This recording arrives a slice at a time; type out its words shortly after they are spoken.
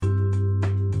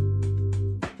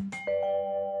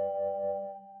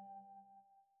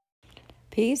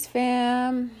Peace,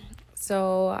 fam.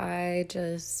 So I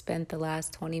just spent the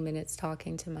last 20 minutes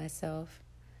talking to myself.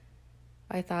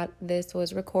 I thought this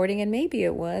was recording, and maybe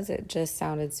it was. It just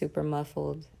sounded super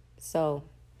muffled. So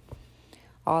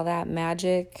all that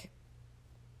magic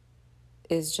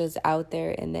is just out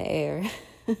there in the air.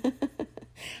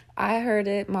 I heard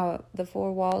it. The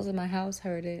four walls of my house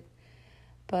heard it.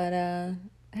 But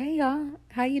hey y'all,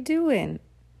 how you doing?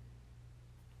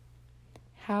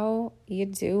 How you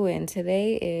doing?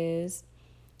 Today is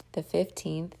the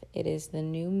 15th. It is the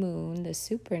new moon, the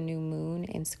super new moon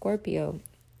in Scorpio.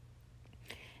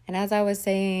 And as I was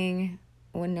saying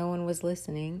when no one was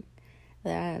listening,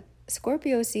 that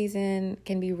Scorpio season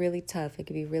can be really tough. It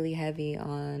can be really heavy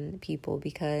on people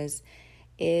because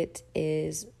it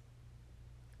is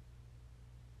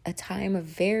a time of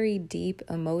very deep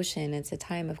emotion. It's a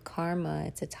time of karma.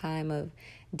 It's a time of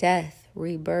death,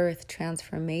 rebirth,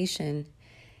 transformation.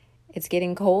 It's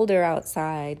getting colder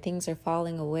outside. Things are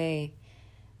falling away.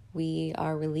 We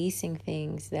are releasing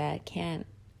things that can't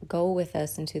go with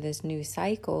us into this new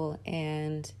cycle,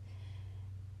 and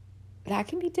that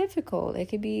can be difficult. It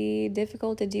can be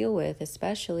difficult to deal with,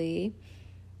 especially,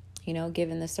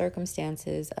 given the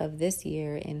circumstances of this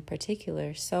year in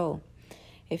particular. So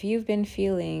if you've been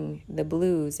feeling the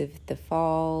blues of the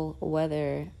fall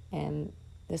weather and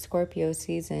the Scorpio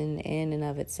season in and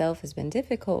of itself has been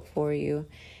difficult for you,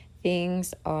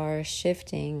 things are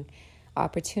shifting,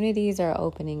 opportunities are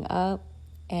opening up,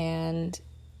 and,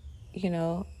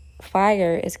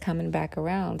 fire is coming back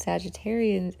around.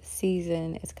 Sagittarian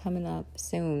season is coming up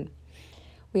soon.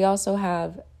 We also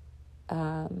have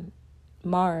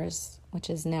Mars, which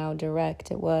is now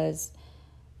direct. It was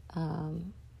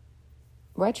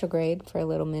retrograde for a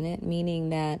little minute, meaning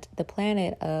that the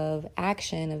planet of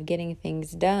action, of getting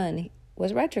things done,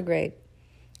 was retrograde.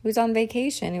 He was on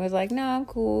vacation. He was like, no, I'm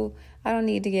cool. I don't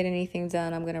need to get anything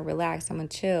done. I'm going to relax. I'm going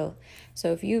to chill.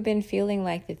 So if you've been feeling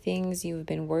like the things you've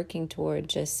been working toward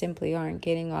just simply aren't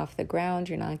getting off the ground,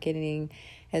 you're not getting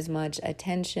as much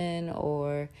attention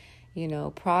or,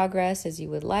 progress as you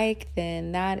would like,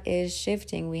 then that is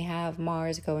shifting. We have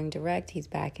Mars going direct. He's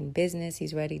back in business.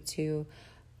 He's ready to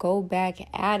go back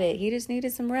at it. He just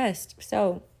needed some rest.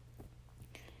 So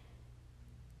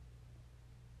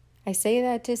I say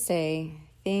that to say,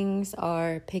 things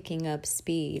are picking up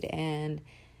speed, and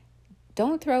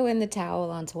don't throw in the towel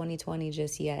on 2020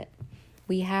 just yet.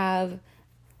 We have,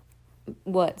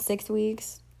 6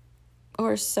 weeks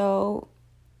or so?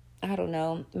 I don't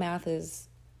know. Math is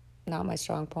not my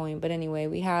strong point, but anyway,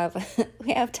 we have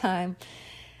time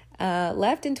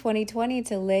left in 2020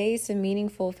 to lay some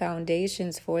meaningful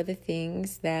foundations for the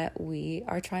things that we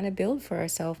are trying to build for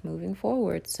ourselves moving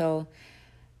forward. So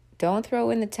don't throw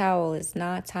in the towel. It's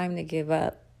not time to give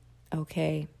up,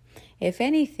 okay? If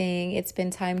anything, it's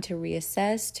been time to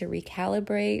reassess, to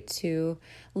recalibrate, to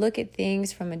look at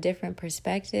things from a different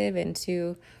perspective, and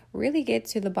to really get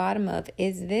to the bottom of,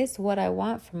 is this what I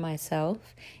want for myself?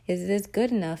 Is this good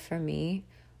enough for me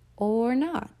or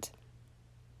not?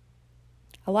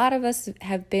 A lot of us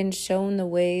have been shown the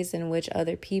ways in which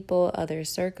other people, other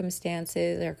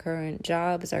circumstances, our current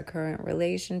jobs, our current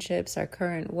relationships, our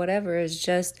current whatever is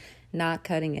just not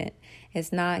cutting it.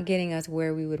 It's not getting us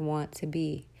where we would want to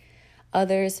be.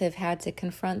 Others have had to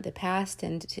confront the past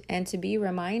and to be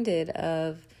reminded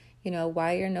of,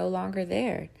 why you're no longer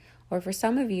there. Or for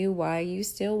some of you, why you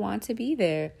still want to be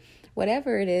there.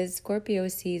 Whatever it is, Scorpio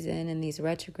season and these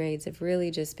retrogrades have really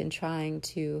just been trying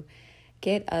to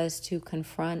get us to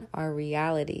confront our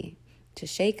reality, to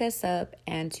shake us up,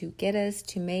 and to get us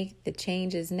to make the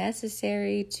changes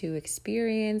necessary to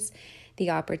experience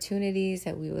the opportunities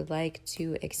that we would like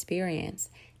to experience.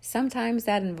 Sometimes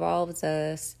that involves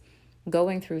us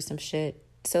going through some shit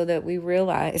so that we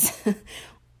realize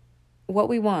what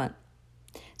we want.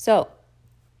 So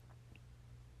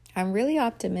I'm really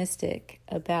optimistic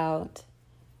about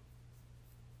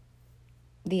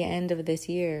the end of this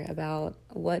year, about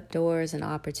what doors and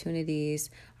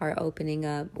opportunities are opening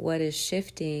up, what is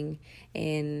shifting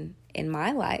in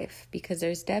my life, because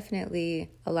there's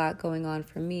definitely a lot going on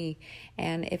for me.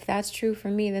 And if that's true for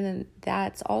me, then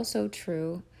that's also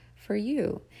true for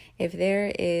you. If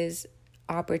there is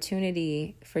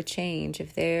opportunity for change,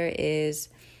 if there is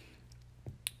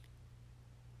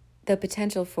the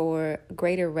potential for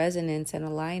greater resonance and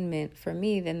alignment for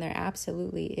me, then there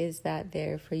absolutely is that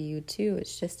there for you too.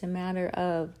 It's just a matter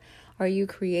of, are you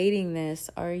creating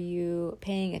this? Are you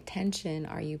paying attention?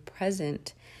 Are you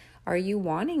present? Are you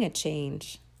wanting a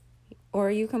change? Or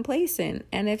are you complacent?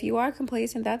 And if you are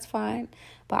complacent, that's fine,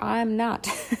 but I'm not.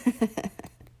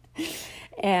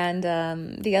 And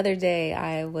the other day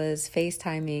I was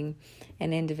FaceTiming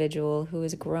an individual who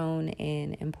has grown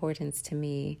in importance to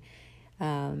me,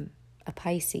 a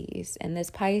Pisces. And this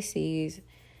Pisces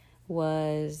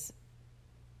was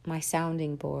my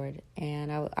sounding board.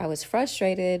 And I was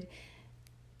frustrated.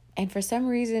 And for some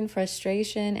reason,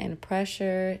 frustration and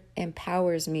pressure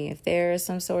empowers me. If there is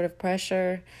some sort of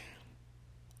pressure,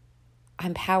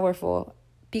 I'm powerful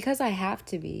because I have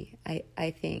to be,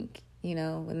 I think. You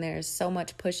know, when there's so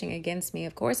much pushing against me,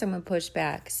 of course I'm going to push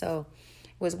back. So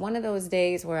it was one of those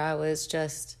days where I was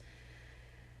just,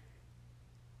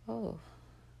 I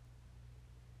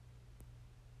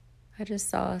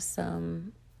just saw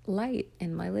some light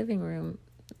in my living room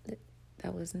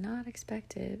that was not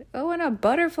expected. Oh, and a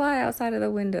butterfly outside of the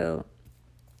window.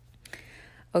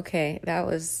 Okay, that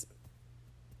was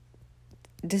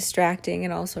distracting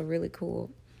and also really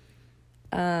cool.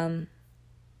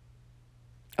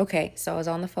 Okay, so I was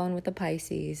on the phone with the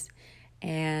Pisces,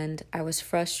 and I was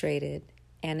frustrated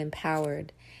and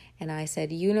empowered. And I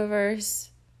said, universe,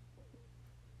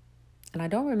 and I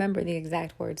don't remember the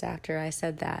exact words after I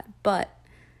said that, but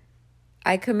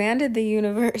I commanded the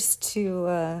universe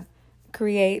to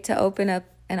open up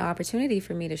an opportunity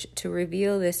for me to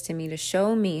reveal this to me, to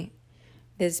show me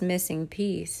this missing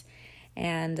piece.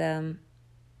 And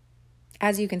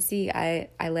as you can see, I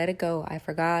let it go. I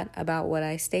forgot about what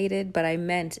I stated, but I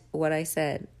meant what I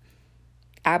said.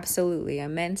 Absolutely, I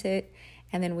meant it.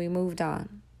 And then we moved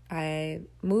on. I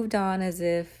moved on as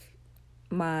if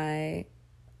my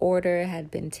order had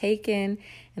been taken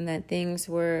and that things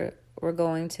were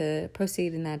going to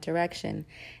proceed in that direction.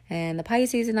 And the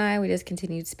Pisces and I, we just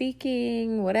continued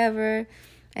speaking, whatever.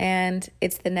 And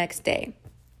it's the next day.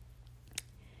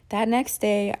 That next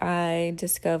day, I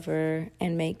discover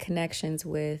and make connections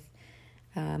with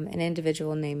an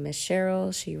individual named Miss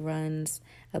Cheryl. She runs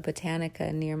a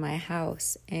botanica near my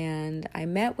house. And I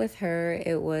met with her.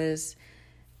 It was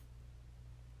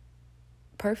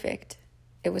perfect.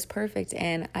 It was perfect.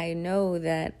 And I know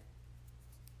that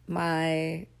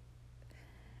my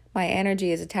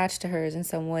energy is attached to hers in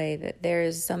some way, that there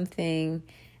is something's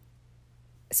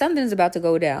about to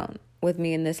go down with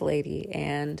me and this lady.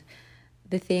 And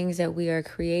the things that we are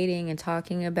creating and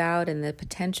talking about and the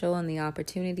potential and the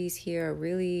opportunities here are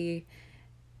really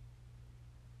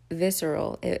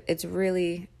visceral. It's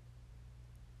really,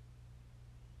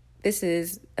 this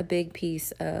is a big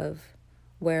piece of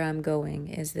where I'm going,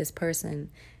 is this person,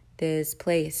 this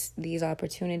place, these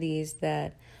opportunities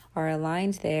that are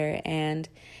aligned there. And,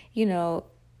 you know,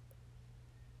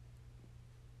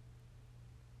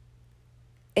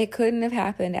 it couldn't have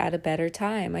happened at a better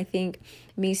time. I think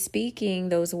me speaking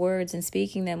those words and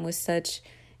speaking them with such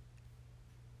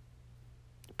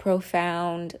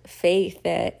profound faith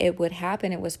that it would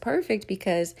happen, it was perfect,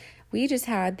 because we just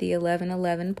had the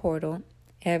 1111 portal.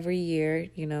 Every year,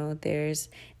 you know, there's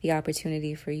the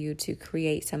opportunity for you to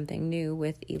create something new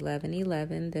with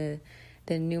 1111. The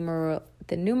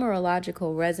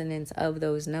numerological resonance of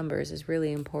those numbers is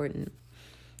really important.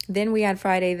 Then we had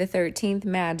Friday the 13th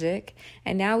magic,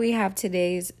 and now we have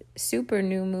today's super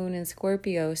new moon in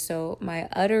Scorpio. So my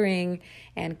uttering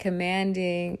and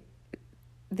commanding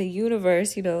the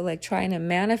universe, you know, like trying to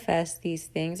manifest these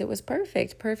things, it was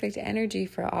perfect energy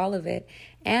for all of it.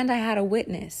 And I had a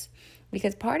witness,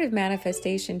 because part of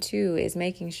manifestation too is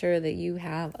making sure that you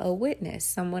have a witness,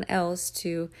 someone else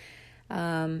to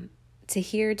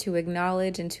hear, to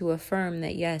acknowledge, and to affirm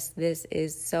that yes, this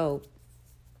is so.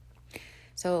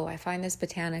 So I find this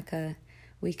botanica,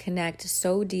 we connect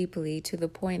so deeply to the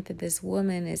point that this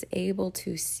woman is able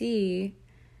to see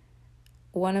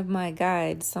one of my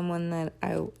guides, someone that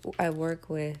I work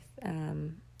with,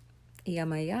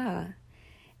 Yamaya.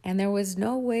 And there was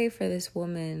no way for this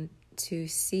woman to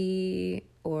see,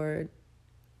 or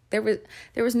there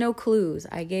was no clues.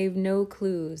 I gave no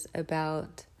clues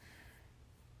about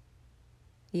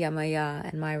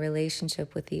Yamaya and my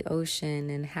relationship with the ocean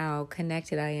and how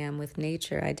connected I am with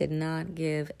nature. I did not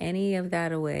give any of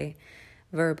that away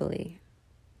verbally.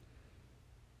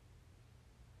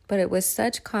 But it was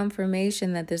such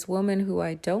confirmation that this woman who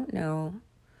I don't know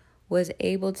was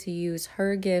able to use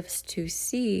her gifts to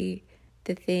see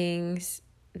the things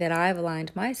that I've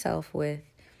aligned myself with.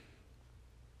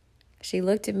 She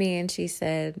looked at me and she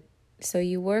said, "So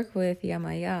you work with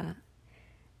Yamaya?"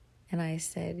 And I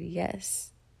said, "Yes.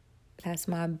 That's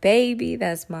my baby.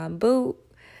 That's my boo.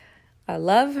 I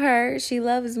love her. She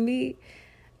loves me."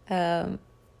 And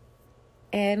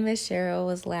Miss Cheryl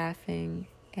was laughing,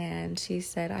 and she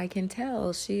said, "I can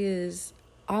tell she is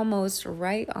almost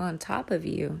right on top of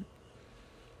you."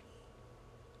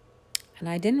 And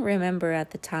I didn't remember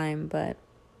at the time, but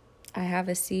I have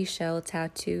a seashell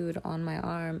tattooed on my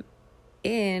arm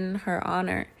in her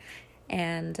honor.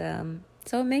 And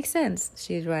so it makes sense.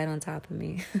 She's right on top of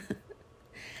me.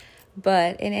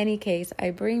 But in any case,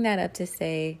 I bring that up to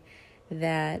say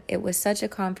that it was such a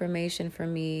confirmation for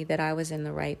me that I was in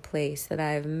the right place, that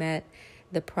I've met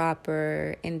the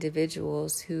proper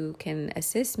individuals who can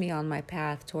assist me on my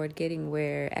path toward getting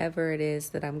wherever it is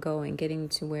that I'm going, getting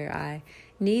to where I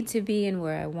need to be and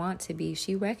where I want to be.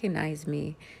 She recognized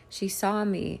me, she saw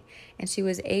me, and she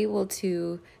was able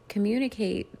to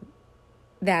communicate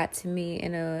that to me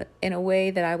in a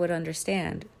way that I would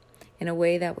understand, in a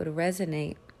way that would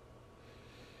resonate.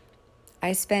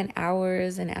 I spent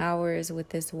hours and hours with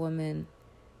this woman,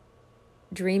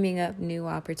 dreaming up new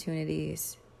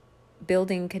opportunities,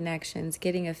 building connections,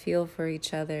 getting a feel for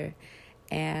each other.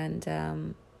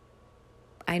 And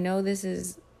I know this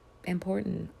is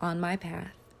important on my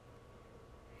path.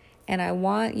 And I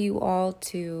want you all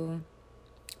to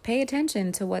pay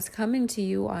attention to what's coming to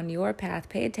you on your path.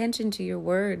 Pay attention to your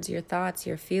words, your thoughts,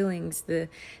 your feelings, the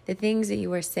things that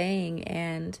you are saying,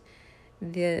 and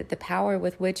the power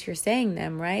with which you're saying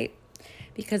them, right?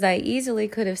 Because I easily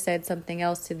could have said something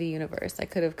else to the universe. I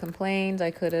could have complained.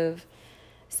 I could have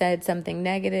said something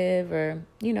negative, or,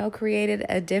 created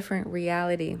a different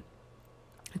reality.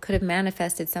 I could have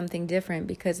manifested something different,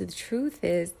 because the truth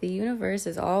is the universe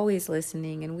is always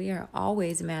listening and we are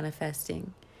always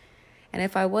manifesting. And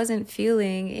if I wasn't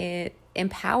feeling it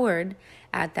empowered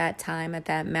at that time, at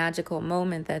that magical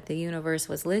moment that the universe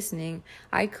was listening,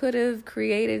 I could have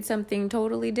created something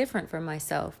totally different for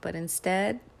myself. But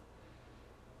instead,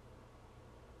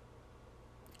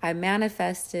 I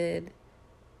manifested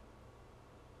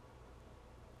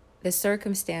the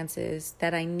circumstances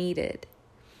that I needed.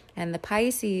 And the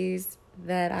Pisces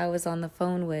that I was on the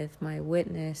phone with, my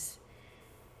witness,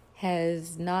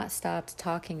 has not stopped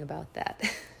talking about that.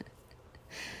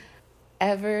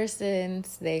 Ever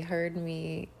since they heard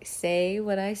me say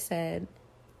what I said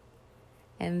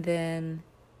and then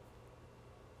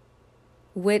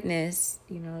witness,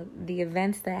 the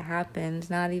events that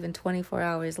happened, not even 24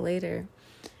 hours later,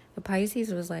 the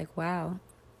Pisces was like, wow,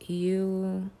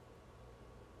 you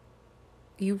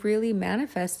really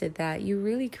manifested that. You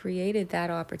really created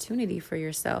that opportunity for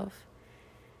yourself.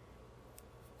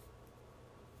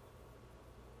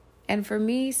 And for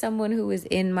me, someone who is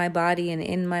in my body and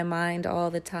in my mind all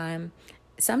the time,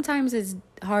 sometimes it's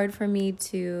hard for me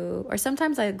or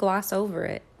sometimes I gloss over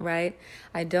it, right?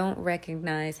 I don't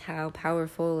recognize how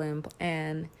powerful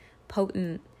and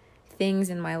potent things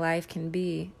in my life can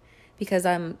be, because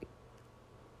I'm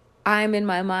in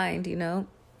my mind,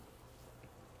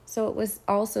 So it was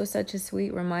also such a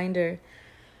sweet reminder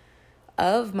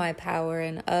of my power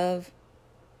and of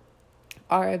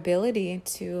our ability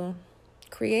to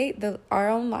create our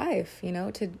own life,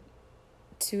 to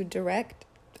direct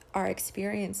our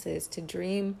experiences, to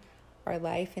dream our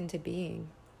life into being.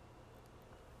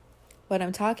 What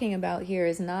I'm talking about here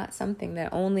is not something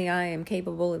that only I am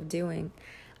capable of doing.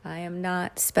 I am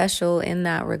not special in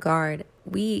that regard.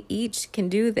 We each can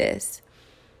do this.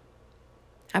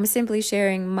 I'm simply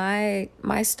sharing my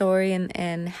story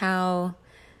and how,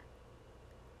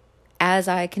 as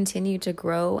I continue to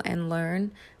grow and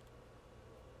learn,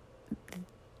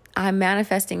 I'm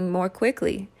manifesting more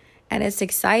quickly. And it's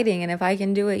exciting. And if I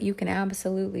can do it, you can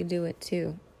absolutely do it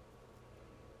too.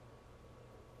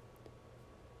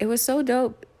 It was so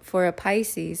dope for a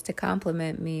Pisces to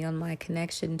compliment me on my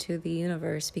connection to the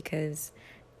universe, because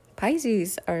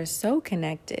Pisces are so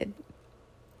connected.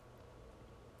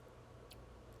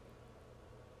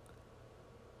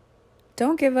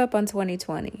 Don't give up on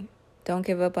 2020. Don't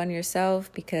give up on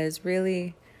yourself, because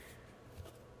really,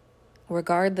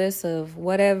 regardless of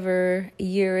whatever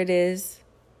year it is,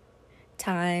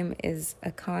 time is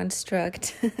a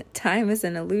construct. Time is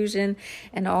an illusion,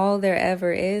 and all there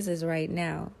ever is right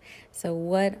now. So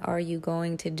what are you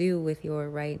going to do with your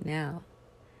right now?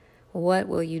 What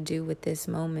will you do with this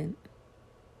moment?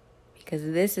 Because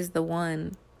this is the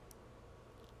one.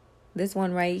 This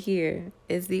one right here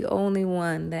is the only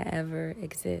one that ever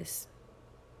exists.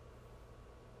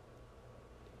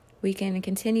 We can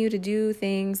continue to do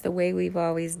things the way we've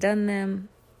always done them,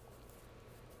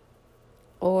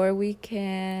 or we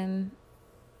can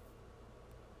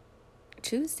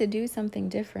choose to do something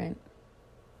different.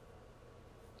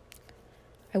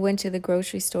 I went to the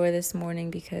grocery store this morning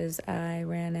because I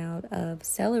ran out of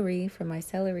celery for my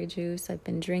celery juice. I've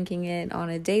been drinking it on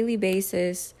a daily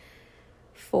basis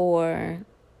for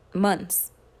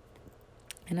months,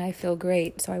 and I feel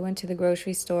great. So I went to the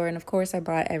grocery store, and of course I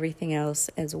bought everything else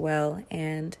as well,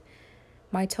 and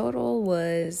my total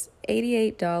was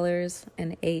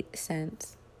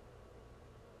 $88.08.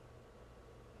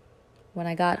 When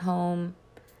I got home,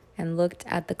 and looked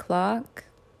at the clock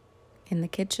in the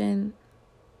kitchen,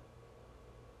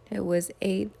 it was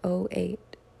 8:08.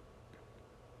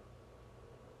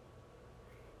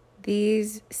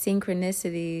 These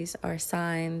synchronicities are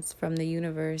signs from the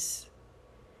universe,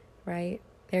 right?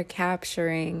 They're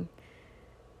capturing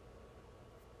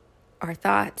our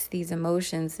thoughts, these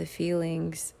emotions, the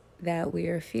feelings that we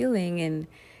are feeling, and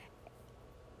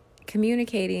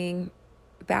communicating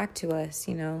back to us,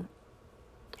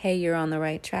 hey, you're on the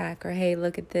right track, or hey,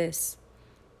 look at this.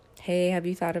 Hey, have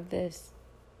you thought of this?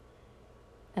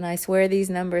 And I swear these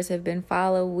numbers have been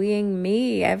following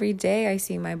me every day. I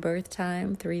see my birth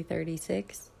time,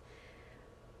 3:36.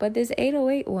 But this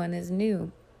 8:08 one is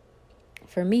new,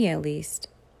 for me at least.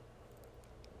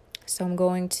 So I'm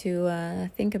going to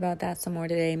think about that some more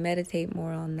today, meditate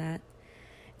more on that.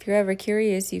 If you're ever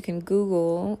curious, you can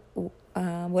Google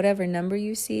whatever number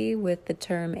you see with the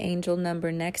term angel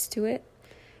number next to it.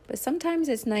 But sometimes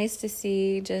it's nice to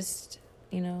see just,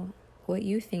 what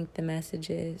you think the message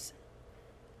is.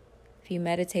 If you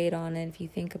meditate on it, if you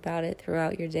think about it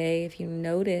throughout your day, if you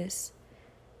notice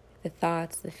the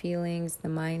thoughts, the feelings, the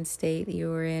mind state you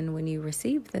were in when you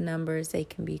received the numbers, they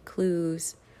can be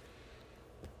clues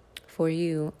for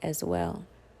you as well.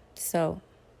 So,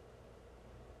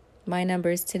 my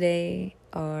numbers today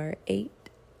are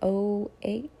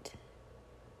 8:08.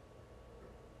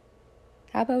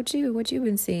 How about you? What you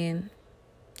been seeing?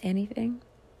 Anything?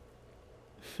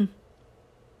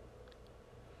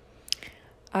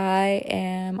 I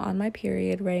am on my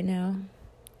period right now.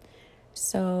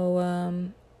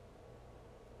 So,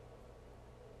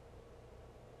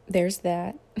 there's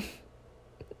that.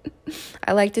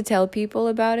 I like to tell people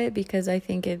about it because I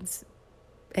think it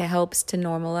helps to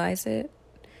normalize it.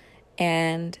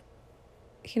 And,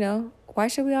 why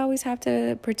should we always have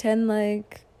to pretend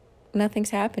like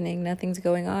nothing's happening, nothing's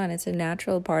going on? It's a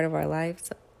natural part of our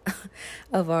lives,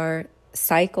 of our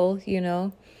cycle,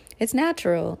 It's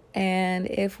natural. And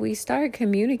if we start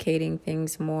communicating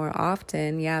things more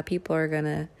often, people are going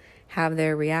to have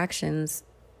their reactions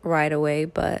right away,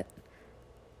 but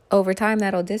over time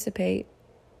that'll dissipate.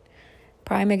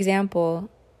 Prime example,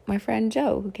 my friend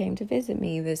Joe, who came to visit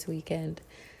me this weekend.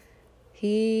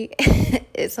 He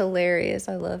is hilarious.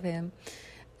 I love him.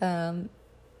 But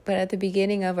at the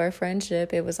beginning of our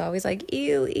friendship, it was always like,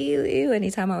 ew, ew, ew,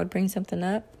 anytime I would bring something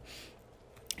up.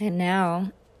 And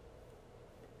now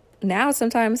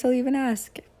sometimes he'll even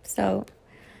ask. So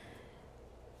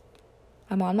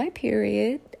I'm on my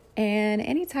period. And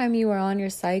anytime you are on your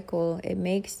cycle, it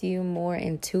makes you more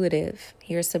intuitive.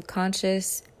 Your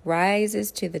subconscious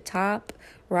rises to the top,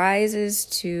 rises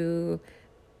to,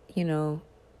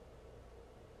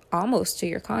 almost to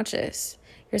your conscious.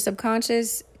 Your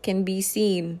subconscious can be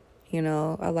seen,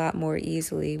 a lot more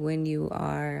easily when you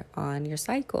are on your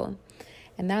cycle.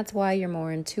 And that's why you're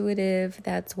more intuitive.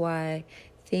 That's why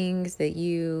things that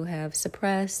you have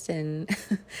suppressed and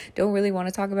don't really want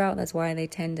to talk about, that's why they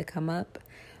tend to come up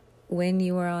when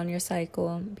you are on your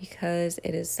cycle, because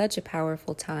it is such a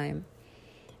powerful time.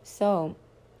 So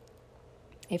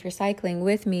if you're cycling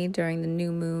with me during the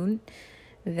new moon,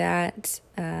 that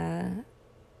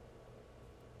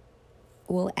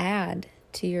will add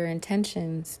to your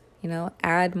intentions,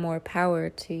 add more power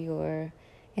to your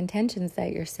intentions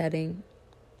that you're setting.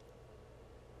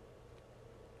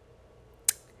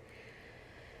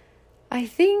 I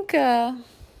think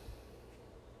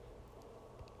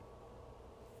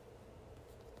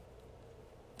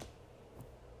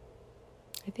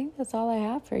that's all I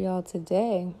have for y'all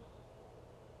today.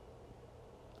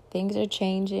 Things are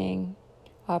changing.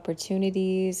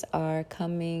 Opportunities are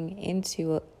coming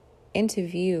into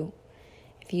view.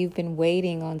 If you've been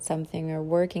waiting on something or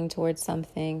working towards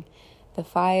something, the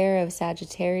fire of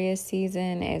Sagittarius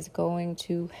season is going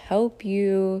to help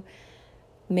you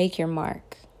make your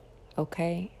mark.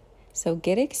 Okay? So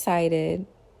get excited.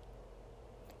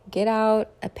 Get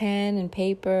out a pen and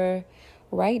paper.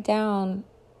 Write down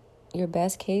your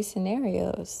best case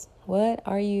scenarios. What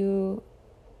are you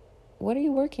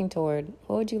working toward?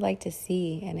 What would you like to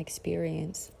see and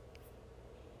experience?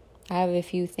 I have a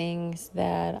few things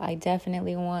that I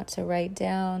definitely want to write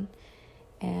down,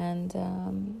 and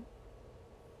I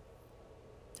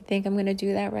think I'm going to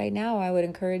do that right now. I would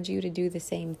encourage you to do the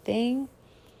same thing.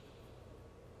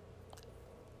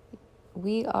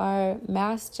 We are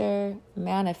master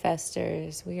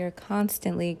manifestors. We are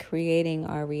constantly creating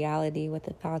our reality with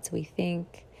the thoughts we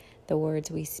think, the words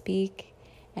we speak,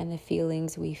 and the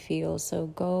feelings we feel. So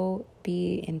go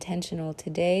be intentional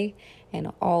today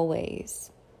and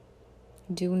always.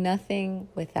 Do nothing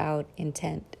without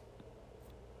intent.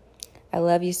 I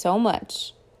love you so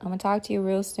much. I'm going to talk to you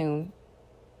real soon.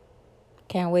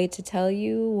 Can't wait to tell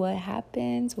you what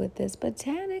happens with this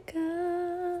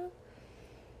Botanica.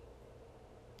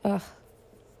 Ugh.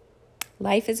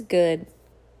 Life is good.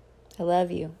 I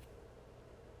love you.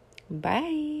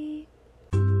 Bye.